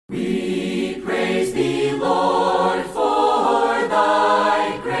praise thee, Lord, for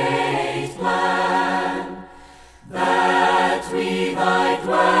thy great plan, that we thy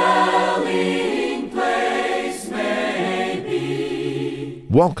dwelling place may be.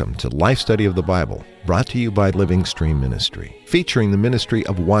 Welcome to Life Study of the Bible, brought to you by Living Stream Ministry, featuring the ministry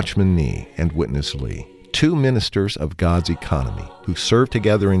of Watchman Nee and Witness Lee, two ministers of God's economy who served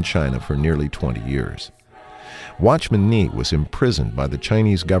together in China for nearly 20 years. Watchman Nee was imprisoned by the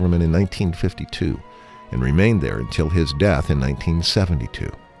Chinese government in 1952 and remained there until his death in 1972.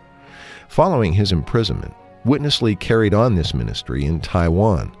 Following his imprisonment, Witness Lee carried on this ministry in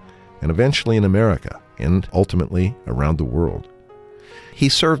Taiwan and eventually in America and ultimately around the world. He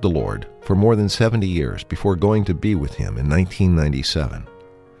served the Lord for more than 70 years before going to be with him in 1997.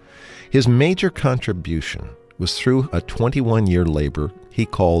 His major contribution was through a 21-year labor he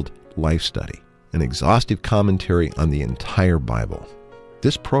called Life Study, an exhaustive commentary on the entire Bible.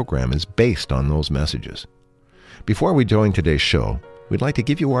 This program is based on those messages. Before we join today's show, we'd like to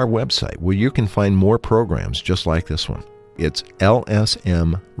give you our website where you can find more programs just like this one. It's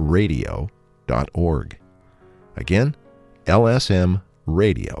lsmradio.org. Again,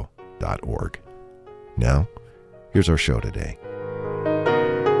 lsmradio.org. Now, here's our show today.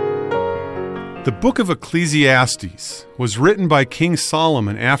 The book of Ecclesiastes was written by King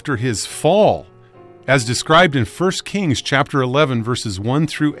Solomon after his fall, as described in 1 Kings chapter 11, verses 1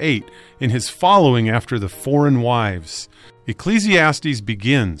 through 8, in his following after the foreign wives. Ecclesiastes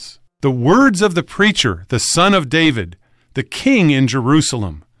begins, "The words of the preacher, the son of David, the king in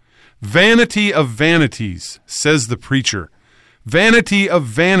Jerusalem. Vanity of vanities, says the preacher. Vanity of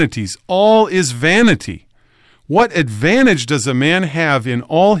vanities, all is vanity. What advantage does a man have in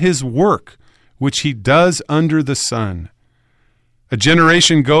all his work, which he does under the sun? A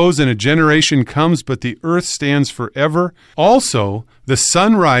generation goes and a generation comes, but the earth stands forever. Also, the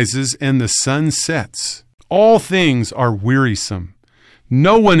sun rises and the sun sets. All things are wearisome.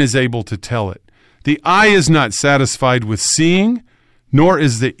 No one is able to tell it. The eye is not satisfied with seeing, nor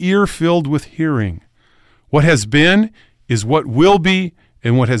is the ear filled with hearing. What has been is what will be,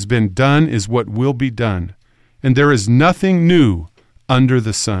 and what has been done is what will be done. And there is nothing new under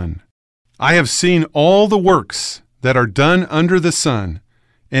the sun. I have seen all the works that are done under the sun,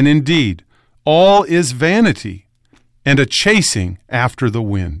 and indeed, all is vanity and a chasing after the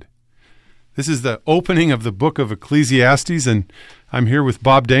wind." This is the opening of the book of Ecclesiastes, and I'm here with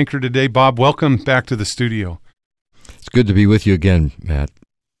Bob Danker today. Bob, welcome back to the studio. It's good to be with you again, Matt.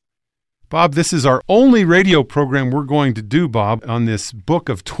 Bob, this is our only radio program we're going to do, Bob, on this book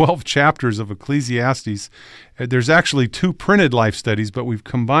of 12 chapters of Ecclesiastes. There's actually two printed life studies, but we've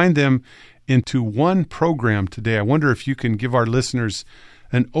combined them into one program today. I wonder if you can give our listeners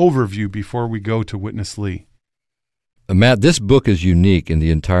an overview before we go to Witness Lee. Matt, this book is unique in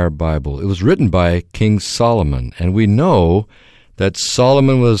the entire Bible. It was written by King Solomon, and we know that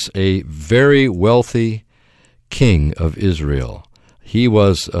Solomon was a very wealthy king of Israel. He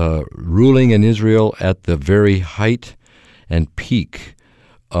was ruling in Israel at the very height and peak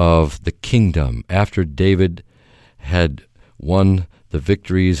of the kingdom after David had won the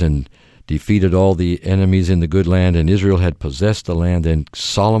victories and defeated all the enemies in the good land, and Israel had possessed the land. And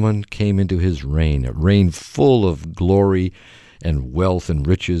Solomon came into his reign, a reign full of glory and wealth and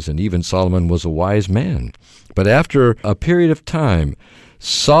riches, and even Solomon was a wise man. But after a period of time,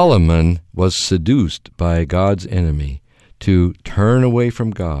 Solomon was seduced by God's enemy to turn away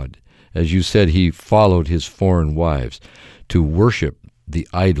from God. As you said, he followed his foreign wives to worship the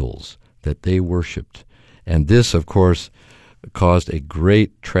idols that they worshipped. And this, of course, caused a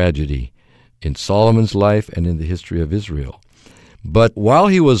great tragedy in Solomon's life and in the history of Israel. But while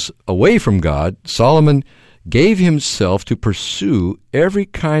he was away from God, Solomon gave himself to pursue every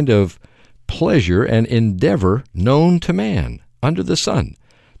kind of pleasure and endeavor known to man under the sun,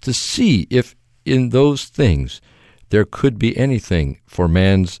 to see if in those things there could be anything for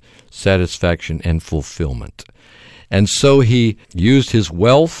man's satisfaction and fulfillment. And so he used his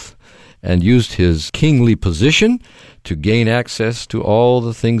wealth and used his kingly position to gain access to all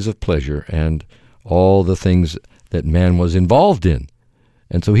the things of pleasure and all the things that man was involved in.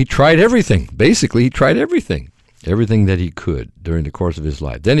 And so he tried everything. Basically, he tried everything that he could during the course of his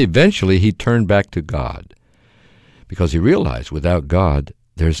life. Then eventually he turned back to God because he realized without God,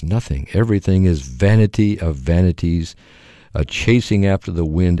 there's nothing. Everything is vanity of vanities, a chasing after the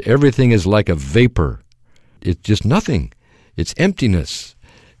wind. Everything is like a vapor. It's just nothing. It's emptiness.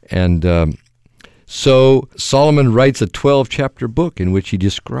 And so Solomon writes a 12-chapter book in which he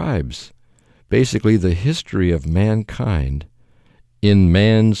describes basically the history of mankind in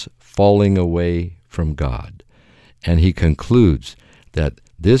man's falling away from God. And he concludes that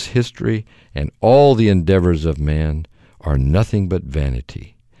This history and all the endeavors of man are nothing but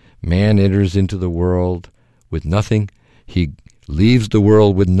vanity. Man enters into the world with nothing. He leaves the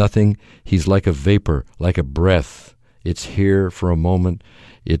world with nothing. He's like a vapor, like a breath. It's here for a moment.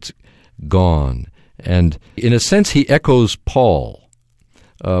 It's gone. And in a sense, he echoes Paul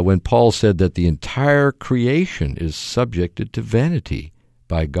when Paul said that the entire creation is subjected to vanity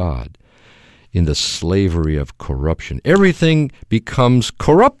by God in the slavery of corruption. Everything becomes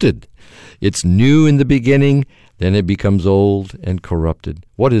corrupted. It's new in the beginning, then it becomes old and corrupted.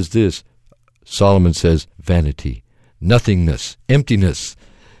 What is this? Solomon says, vanity, nothingness, emptiness,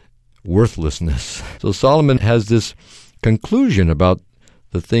 worthlessness. So Solomon has this conclusion about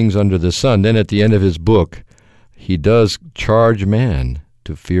the things under the sun. Then at the end of his book, he does charge man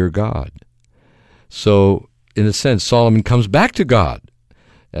to fear God. So, in a sense, Solomon comes back to God,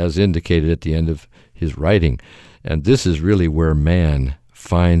 as indicated at the end of his writing. And this is really where man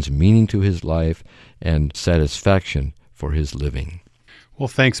finds meaning to his life and satisfaction for his living. Well,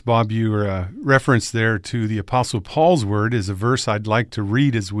 thanks, Bob. Your reference there to the Apostle Paul's word is a verse I'd like to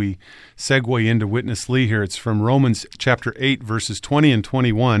read as we segue into Witness Lee here. It's from Romans chapter 8, verses 20 and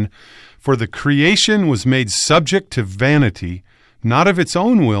 21. For the creation was made subject to vanity, not of its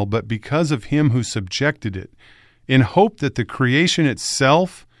own will, but because of him who subjected it, in hope that the creation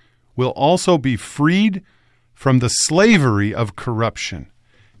itself will also be freed from the slavery of corruption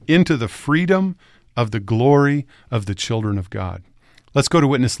into the freedom of the glory of the children of God. Let's go to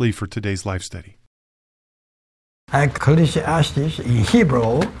Witness Lee for today's life study. Ecclesiastes in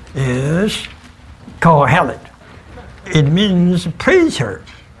Hebrew is Kohelet. It means preacher,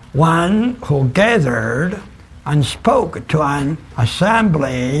 one who gathered and spoke to an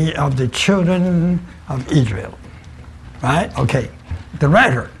assembly of the children of Israel. Right? Okay. The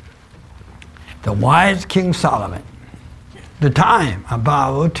writer, the wise King Solomon, the time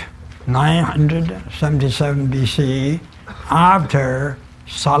about 977 BC, after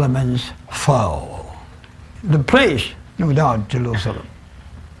Solomon's fall. The place, no doubt, Jerusalem.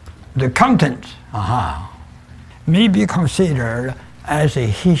 The content, may be considered as a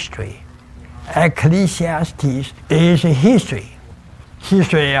history. Ecclesiastes is a history.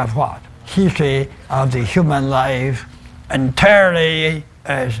 History of what? History of the human life entirely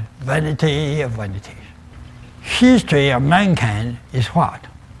as vanity of vanities. History of mankind is what?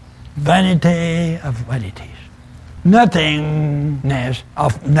 Vanity of vanities. Nothingness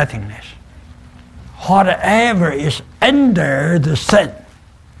of nothingness. Whatever is under the sun,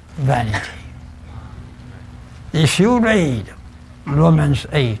 vanity. If you read Romans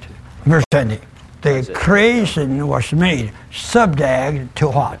 8, verse 20, the creation was made subject to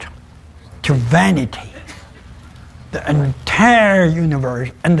what? To vanity. The entire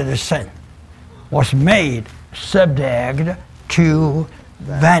universe under the sun was made subject to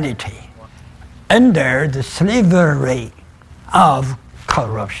vanity, under the slavery of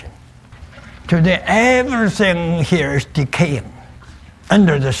corruption. Today, everything here is decaying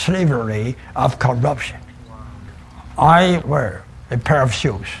under the slavery of corruption. I wear a pair of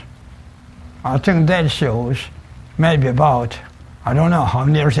shoes. I think that shoes maybe about, I don't know how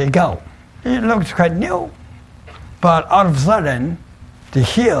many years ago. It looks quite new. But all of a sudden, the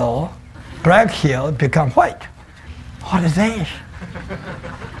heel, black heel, become white. What is this?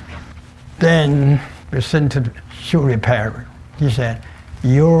 Then we sent to the shoe repairer. He said,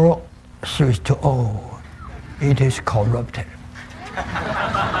 your shoe is too old. It is corrupted.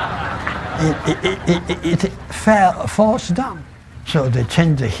 It falls down. So they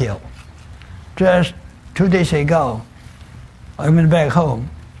changed the heel. Just 2 days ago, I went back home.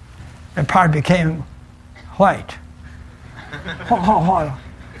 The part became white.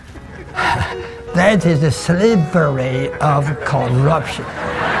 That is the slavery of corruption.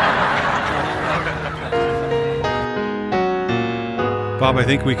 Bob, I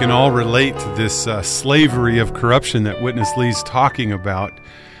think we can all relate to this slavery of corruption that Witness Lee's talking about.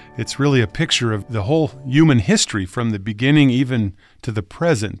 It's really a picture of the whole human history from the beginning even to the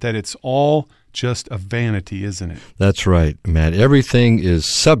present, that it's all just a vanity, isn't it? That's right, Matt. Everything is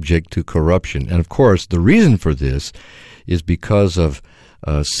subject to corruption. And of course, the reason for this is because of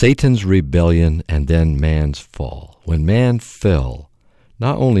Satan's rebellion and then man's fall. When man fell,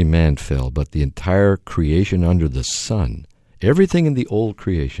 not only man fell, but the entire creation under the sun, everything in the old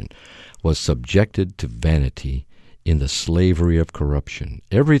creation was subjected to vanity in the slavery of corruption.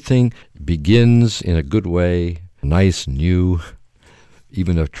 Everything begins in a good way, nice, new,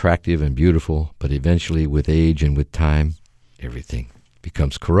 even attractive and beautiful, but eventually with age and with time, everything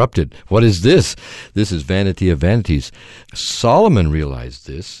becomes corrupted. What is this? This is vanity of vanities. Solomon realized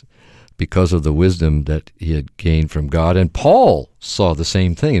this because of the wisdom that he had gained from God. And Paul saw the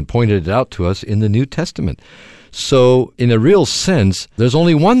same thing and pointed it out to us in the New Testament. So, in a real sense, there's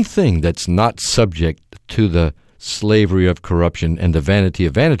only one thing that's not subject to the slavery of corruption and the vanity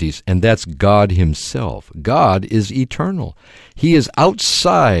of vanities, and that's God himself. God is eternal. He is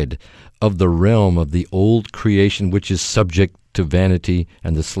outside of the realm of the old creation, which is subject to vanity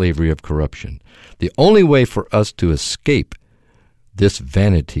and the slavery of corruption. The only way for us to escape this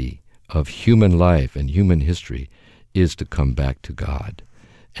vanity of human life and human history is to come back to God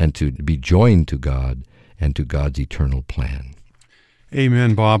and to be joined to God and to God's eternal plan.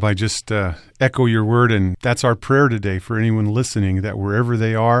 Amen, Bob. I just echo your word, and that's our prayer today for anyone listening, that wherever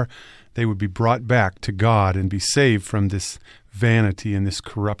they are, they would be brought back to God and be saved from this vanity and this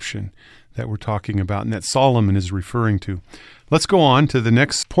corruption that we're talking about and that Solomon is referring to. Let's go on to the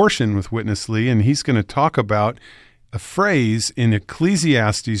next portion with Witness Lee, and he's going to talk about a phrase in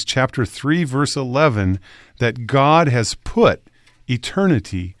Ecclesiastes chapter 3, verse 11, that God has put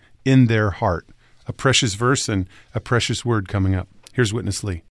eternity in their heart. A precious verse and a precious word coming up. Here's Witness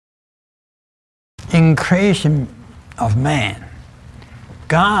Lee. In creation of man,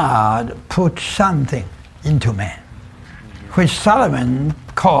 God put something into man, which Solomon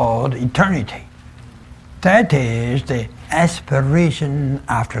called eternity. That is the aspiration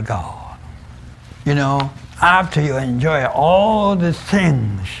after God. You know, after you enjoy all the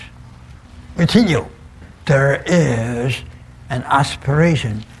things within you, there is an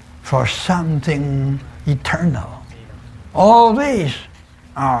aspiration for something eternal. All these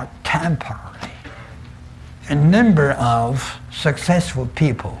are temporary. A number of successful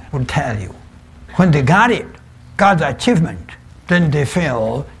people will tell you, when they got it, got the achievement, then they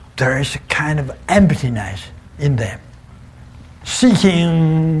feel there is a kind of emptiness in them,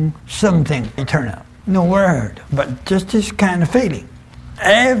 seeking something eternal. No word, but just this kind of feeling.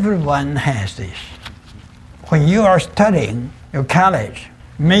 Everyone has this. When you are studying your college,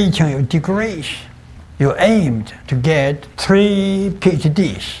 making your degrees, you aimed to get 3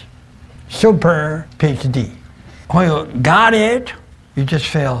 PhDs, super PhD. When you got it, you just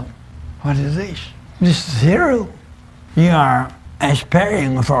feel, what is this? This is 0. You are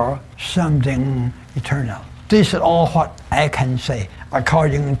aspiring for something eternal. This is all what I can say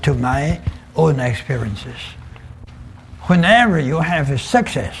according to my own experiences. Whenever you have a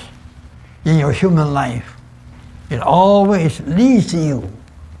success in your human life, it always leads you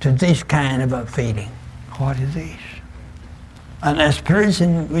to this kind of a feeling. What is this? An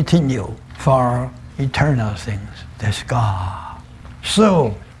aspiration within you for eternal things. That's God.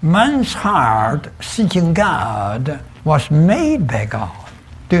 So, man's heart seeking God was made by God.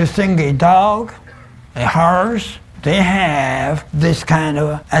 Do you think a dog, a horse, they have this kind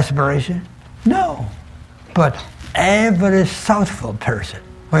of aspiration? No. But every thoughtful person,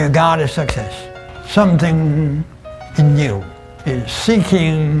 when you got a success, something in you is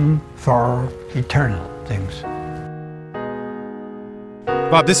seeking for eternal things.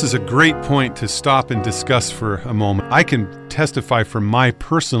 Bob, this is a great point to stop and discuss for a moment. I can testify from my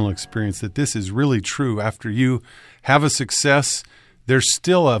personal experience that this is really true. After you have a success, there's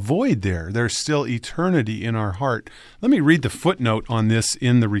still a void there. There's still eternity in our heart. Let me read the footnote on this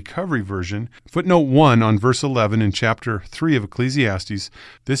in the Recovery Version. Footnote 1 on verse 11 in chapter 3 of Ecclesiastes.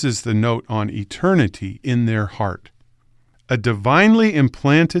 This is the note on eternity in their heart. A divinely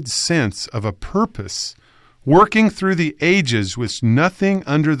implanted sense of a purpose working through the ages which nothing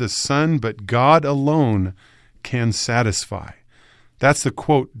under the sun but God alone can satisfy. That's the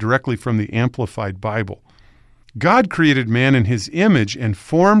quote directly from the Amplified Bible. God created man in his image and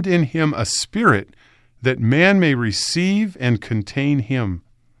formed in him a spirit that man may receive and contain him.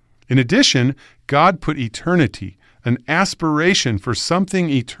 In addition, God put eternity, an aspiration for something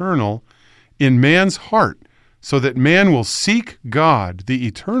eternal, in man's heart, so that man will seek God, the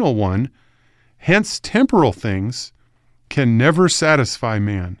eternal one. Hence, temporal things can never satisfy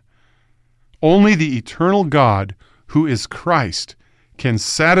man. Only the eternal God, who is Christ, can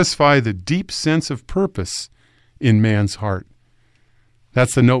satisfy the deep sense of purpose in man's heart.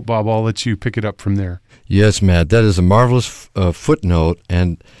 That's the note, Bob. I'll let you pick it up from there. Yes, Matt, that is a marvelous footnote,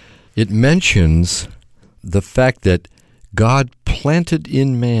 and it mentions the fact that God planted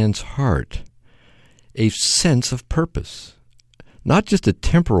in man's heart a sense of purpose. Not just a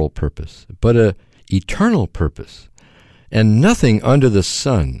temporal purpose, but an eternal purpose. And nothing under the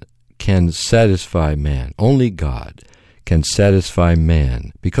sun can satisfy man. Only God can satisfy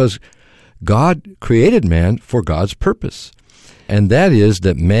man, because God created man for God's purpose, and that is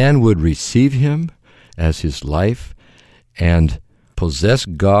that man would receive him as his life and possess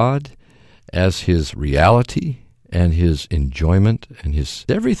God as his reality and his enjoyment and his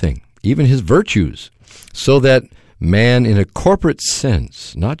everything. even his virtues, so that man in a corporate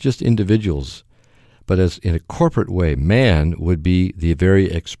sense, not just individuals, but as in a corporate way, man would be the very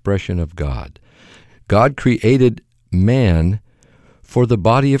expression of God. God created man for the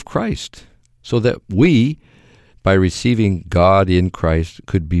body of Christ, so that we, by receiving God in Christ,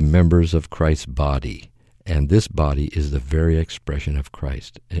 could be members of Christ's body. And this body is the very expression of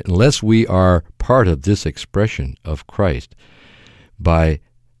Christ. Unless we are part of this expression of Christ, by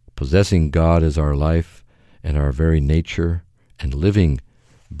possessing God as our life and our very nature, and living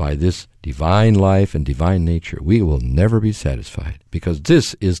by this divine life and divine nature, we will never be satisfied, because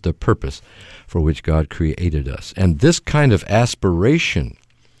this is the purpose for which God created us. And this kind of aspiration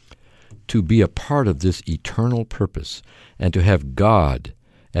to be a part of this eternal purpose and to have God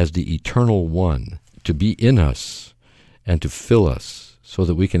as the eternal one to be in us and to fill us so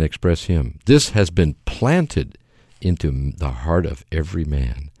that we can express him, this has been planted into the heart of every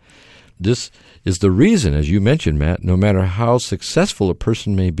man. This is the reason, as you mentioned, Matt, no matter how successful a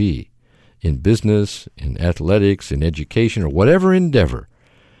person may be in business, in athletics, in education, or whatever endeavor,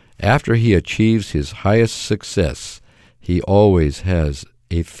 after he achieves his highest success, he always has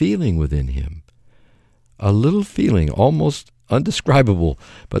a feeling within him, a little feeling, almost undescribable,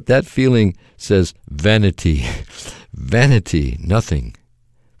 but that feeling says vanity, vanity, nothing,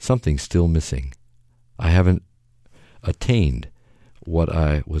 something's still missing. I haven't attained what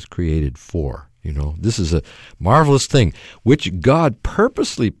I was created for. This is a marvelous thing, which God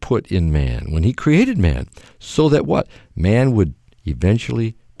purposely put in man when he created man, so that what? Man would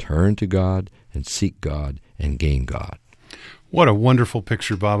eventually turn to God and seek God and gain God. What a wonderful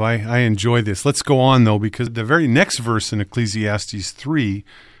picture, Bob. I enjoy this. Let's go on, though, because the very next verse in Ecclesiastes 3,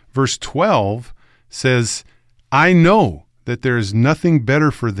 verse 12, says, I know that there is nothing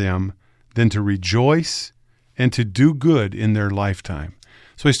better for them than to rejoice and to do good in their lifetime.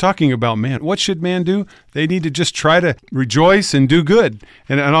 So he's talking about man. What should man do? They need to just try to rejoice and do good.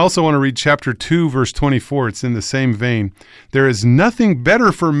 And I also want to read chapter 2, verse 24. It's in the same vein. There is nothing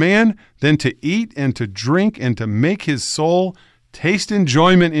better for man than to eat and to drink and to make his soul taste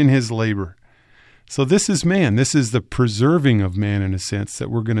enjoyment in his labor. So this is man. This is the preserving of man, in a sense,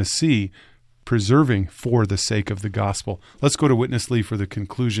 that we're going to see preserving for the sake of the gospel. Let's go to Witness Lee for the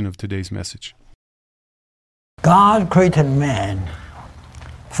conclusion of today's message. God created man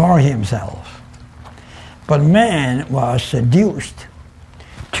for himself, but man was seduced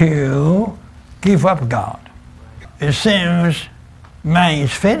to give up God. It seems man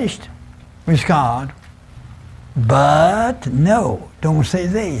is finished with God, but no, don't say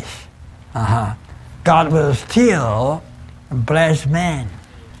this. God will still bless man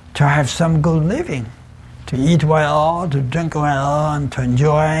to have some good living, to eat well, to drink well, and to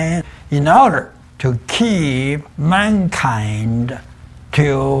enjoy, in order to keep mankind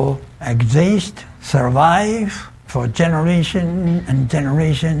to exist, survive for generation and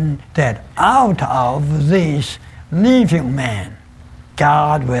generation, that out of this living man,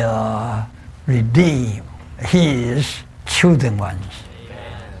 God will redeem his chosen ones.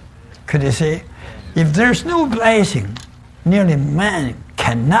 Amen. Could you see? If there's no blessing, nearly man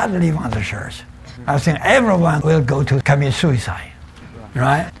cannot live on the earth. I think everyone will go to commit suicide,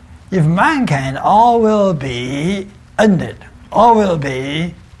 right? If mankind, all will be ended, all will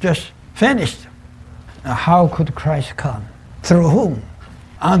be just finished. Now, how could Christ come? Through whom?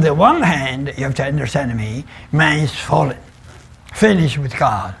 On the one hand, you have to understand me, man is fallen, finished with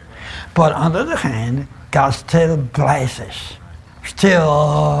God. But on the other hand, God still blesses,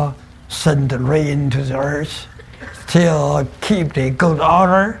 still send the rain to the earth, still keep the good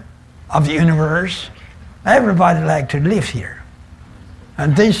order of the universe. Everybody like to live here.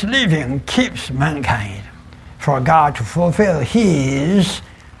 And this living keeps mankind for God to fulfill his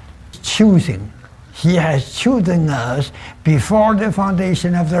choosing. He has chosen us before the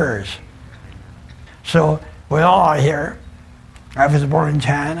foundation of the earth. So we all are here. I was born in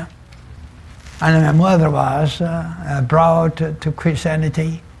China, and my mother was brought to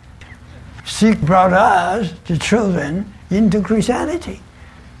Christianity. She brought us, the children, into Christianity.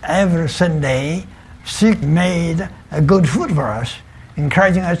 Every Sunday, she made a good food for us,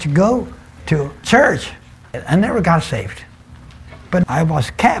 encouraging us to go to church. I never got saved, but I was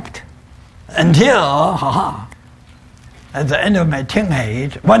kept until, at the end of my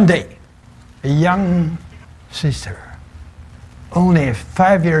teenage, one day, a young sister, only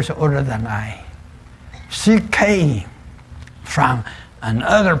 5 years older than I, she came from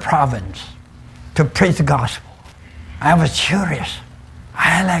another province to preach the gospel. I was curious.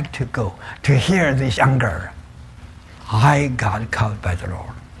 I like to go to hear this young girl. I got called by the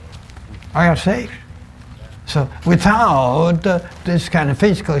Lord. I got saved. So without this kind of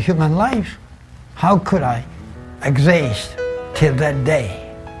physical human life, how could I exist till that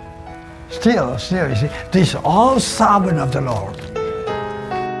day? Still, you see, this is all sovereign of the Lord.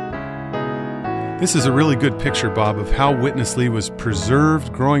 This is a really good picture, Bob, of how Witness Lee was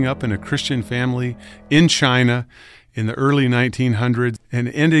preserved growing up in a Christian family in China in the early 1900s and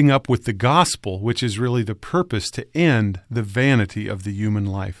ending up with the gospel, which is really the purpose to end the vanity of the human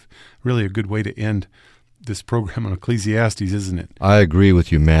life. Really a good way to end this program on Ecclesiastes, isn't it? I agree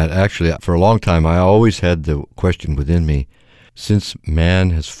with you, Matt. Actually, for a long time, I always had the question within me, since man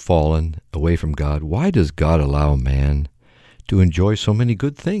has fallen away from God, why does God allow man to enjoy so many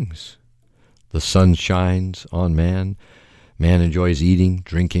good things? The sun shines on man. Man enjoys eating,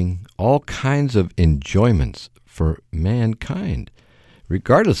 drinking, all kinds of enjoyments for mankind.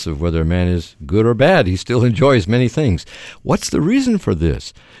 Regardless of whether man is good or bad, he still enjoys many things. What's the reason for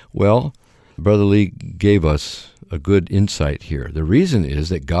this? Well, Brother Lee gave us a good insight here. The reason is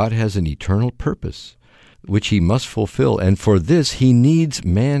that God has an eternal purpose, which he must fulfill, and for this he needs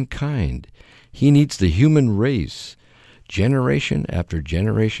mankind. He needs the human race, generation after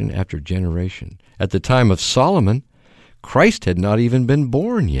generation after generation. At the time of Solomon, Christ had not even been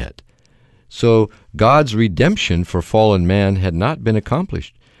born yet. So God's redemption for fallen man had not been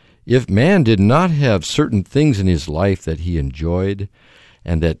accomplished. If man did not have certain things in his life that he enjoyed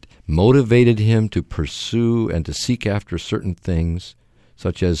and that motivated him to pursue and to seek after certain things,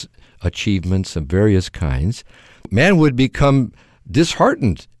 such as achievements of various kinds, man would become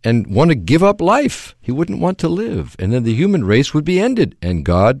disheartened and want to give up life. He wouldn't want to live. And then the human race would be ended, and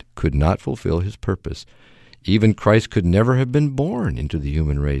God could not fulfill his purpose. Even Christ could never have been born into the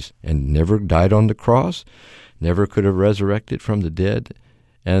human race and never died on the cross, never could have resurrected from the dead,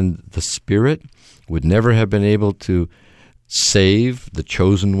 and the Spirit would never have been able to save the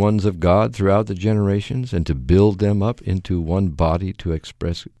chosen ones of God throughout the generations and to build them up into one body to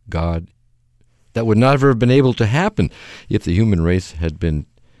express God. That would never have been able to happen if the human race had been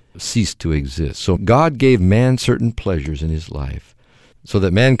ceased to exist. So God gave man certain pleasures in his life so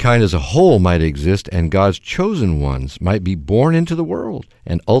that mankind as a whole might exist and God's chosen ones might be born into the world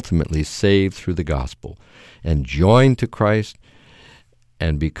and ultimately saved through the gospel and joined to Christ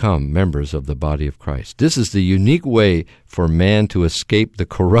and become members of the body of Christ. This is the unique way for man to escape the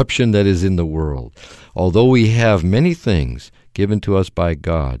corruption that is in the world. Although we have many things given to us by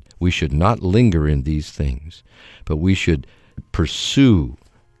God, we should not linger in these things, but we should pursue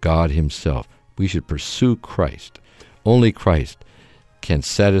God himself. We should pursue Christ. Only Christ can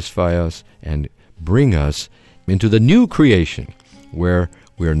satisfy us and bring us into the new creation where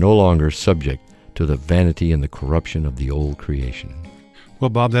we are no longer subject to the vanity and the corruption of the old creation. Well,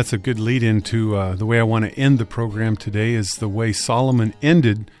 Bob, that's a good lead into the way I want to end the program today is the way Solomon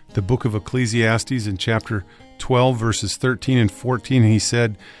ended the book of Ecclesiastes in chapter 12, verses 13 and 14. He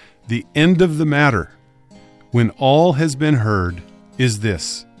said, "The end of the matter, when all has been heard, is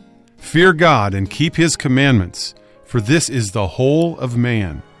this: fear God and keep his commandments, for this is the whole of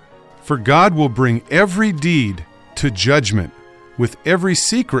man. For God will bring every deed to judgment with every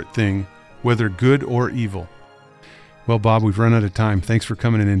secret thing, whether good or evil." Well, Bob, we've run out of time. Thanks for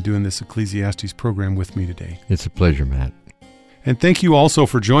coming in and doing this Ecclesiastes program with me today. It's a pleasure, Matt. And thank you also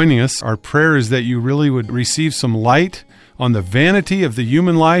for joining us. Our prayer is that you really would receive some light on the vanity of the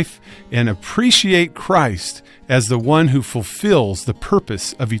human life and appreciate Christ as the one who fulfills the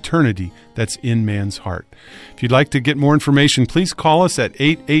purpose of eternity that's in man's heart. If you'd like to get more information, please call us at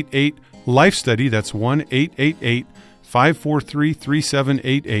 888-LIFE-STUDY. That's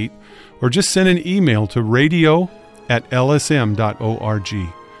 1-888-543-3788. Or just send an email to radio@lsm.org.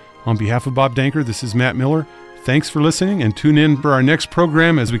 On behalf of Bob Danker, this is Matt Miller. Thanks for listening, and tune in for our next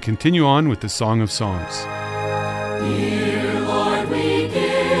program as we continue on with the Song of Songs. Dear Lord, we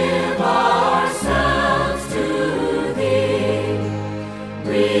give ourselves to Thee.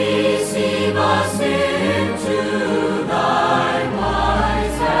 Receive us into Thy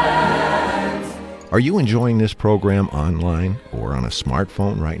wise hands. Are you enjoying this program online or on a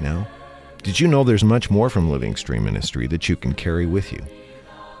smartphone right now? Did you know there's much more from Living Stream Ministry that you can carry with you?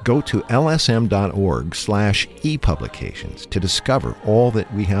 Go to lsm.org/epublications to discover all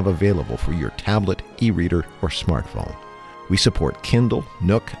that we have available for your tablet, e-reader, or smartphone. We support Kindle,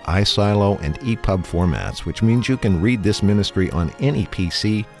 Nook, iSilo, and EPUB formats, which means you can read this ministry on any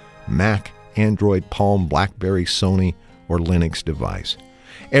PC, Mac, Android, Palm, BlackBerry, Sony, or Linux device.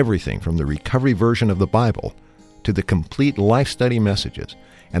 Everything from the recovery version of the Bible to the complete life study messages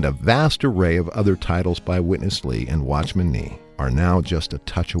and a vast array of other titles by Witness Lee and Watchman Nee are now just a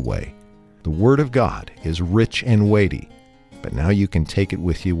touch away. The Word of God is rich and weighty, but now you can take it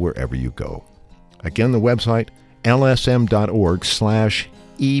with you wherever you go. Again, the website,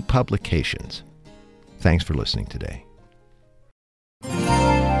 lsm.org/epublications. Thanks for listening today.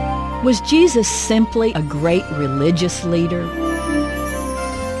 Was Jesus simply a great religious leader?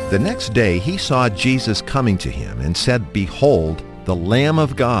 The next day he saw Jesus coming to him and said, "Behold, the Lamb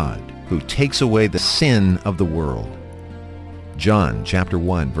of God, who takes away the sin of the world." John chapter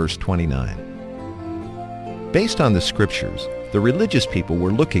 1, verse 29. Based on the scriptures, the religious people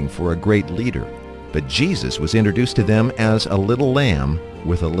were looking for a great leader, but Jesus was introduced to them as a little lamb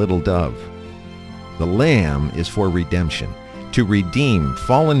with a little dove. The lamb is for redemption, to redeem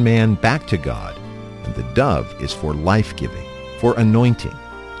fallen man back to God, and the dove is for life-giving, for anointing,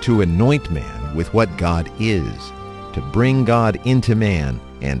 to anoint man with what God is, to bring God into man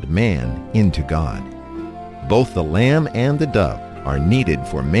and man into God. Both the lamb and the dove are needed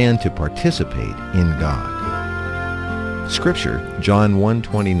for man to participate in God. Scripture, John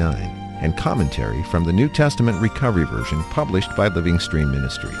 1:29, and commentary from the New Testament Recovery Version published by Living Stream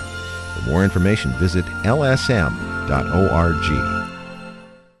Ministry. For more information, visit lsm.org.